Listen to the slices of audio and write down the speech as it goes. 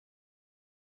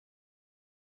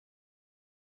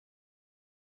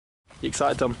You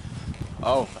excited, Tom?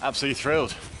 Oh, absolutely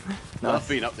thrilled. Nice. Love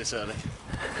being up this early.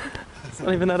 It's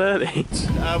not even that early.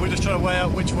 We're just trying to weigh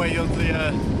up which way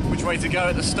to go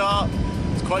at the start.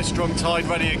 It's quite strong tide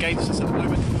running against us at the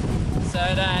moment. So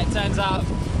it turns out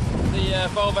the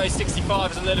Volvo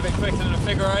 65 is a little bit quicker than the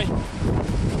Figaro.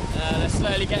 They're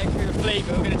slowly getting through the fleet,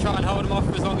 but we're going to try and hold them off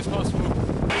for as long as possible.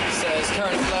 So it's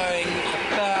currently flowing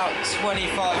about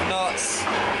 25 knots.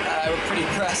 We're pretty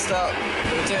pressed up.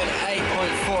 We're doing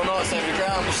 8.4 knots over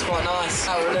ground, which is quite nice.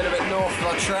 Now we're a little bit north of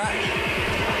our track.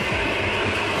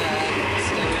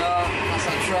 So there we are, that's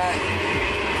our track.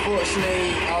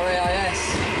 Unfortunately, our AIS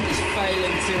is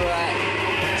failing to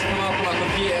come up on our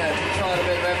computer. Tried a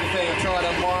bit of everything. I've tried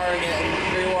unwiring it and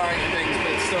rewiring things, but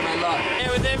it's still no luck. Yeah,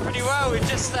 we're doing pretty well. We've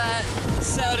just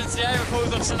sailed into the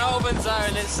overfalls of St Albans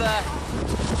zone. It's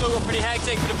still got pretty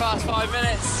hectic for the past 5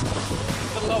 minutes.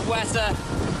 It's a lot wetter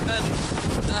and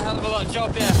a hell of a lot of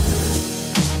job here.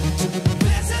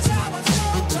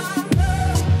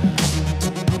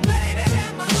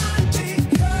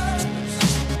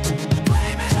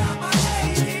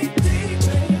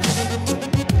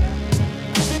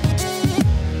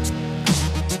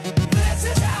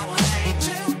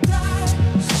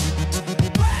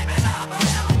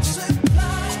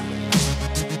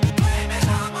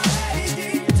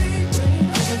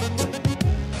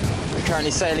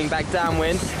 Currently sailing back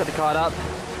downwind, got the kite up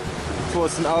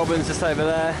towards St Albans, just over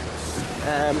there.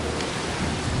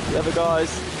 The other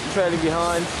guys trailing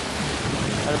behind,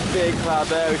 and a big cloud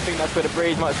there. We think that's where the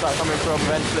breeze might start coming from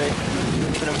eventually.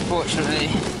 But unfortunately,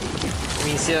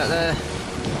 you can see that there,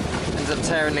 ends up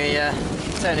tearing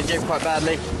the jib quite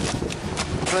badly.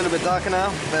 It's a little bit darker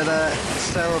now, but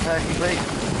sail repair complete.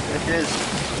 It is.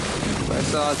 Both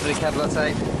sides with a Kevlar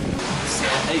tape. It's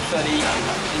 8:30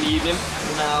 in the evening.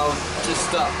 We're now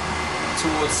just up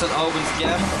towards St Albans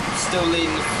again, still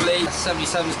leading the fleet.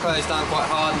 77's closed down quite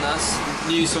hard on us.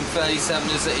 News from 37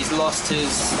 is that he's lost his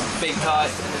big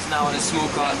kite and is now on his small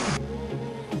kite.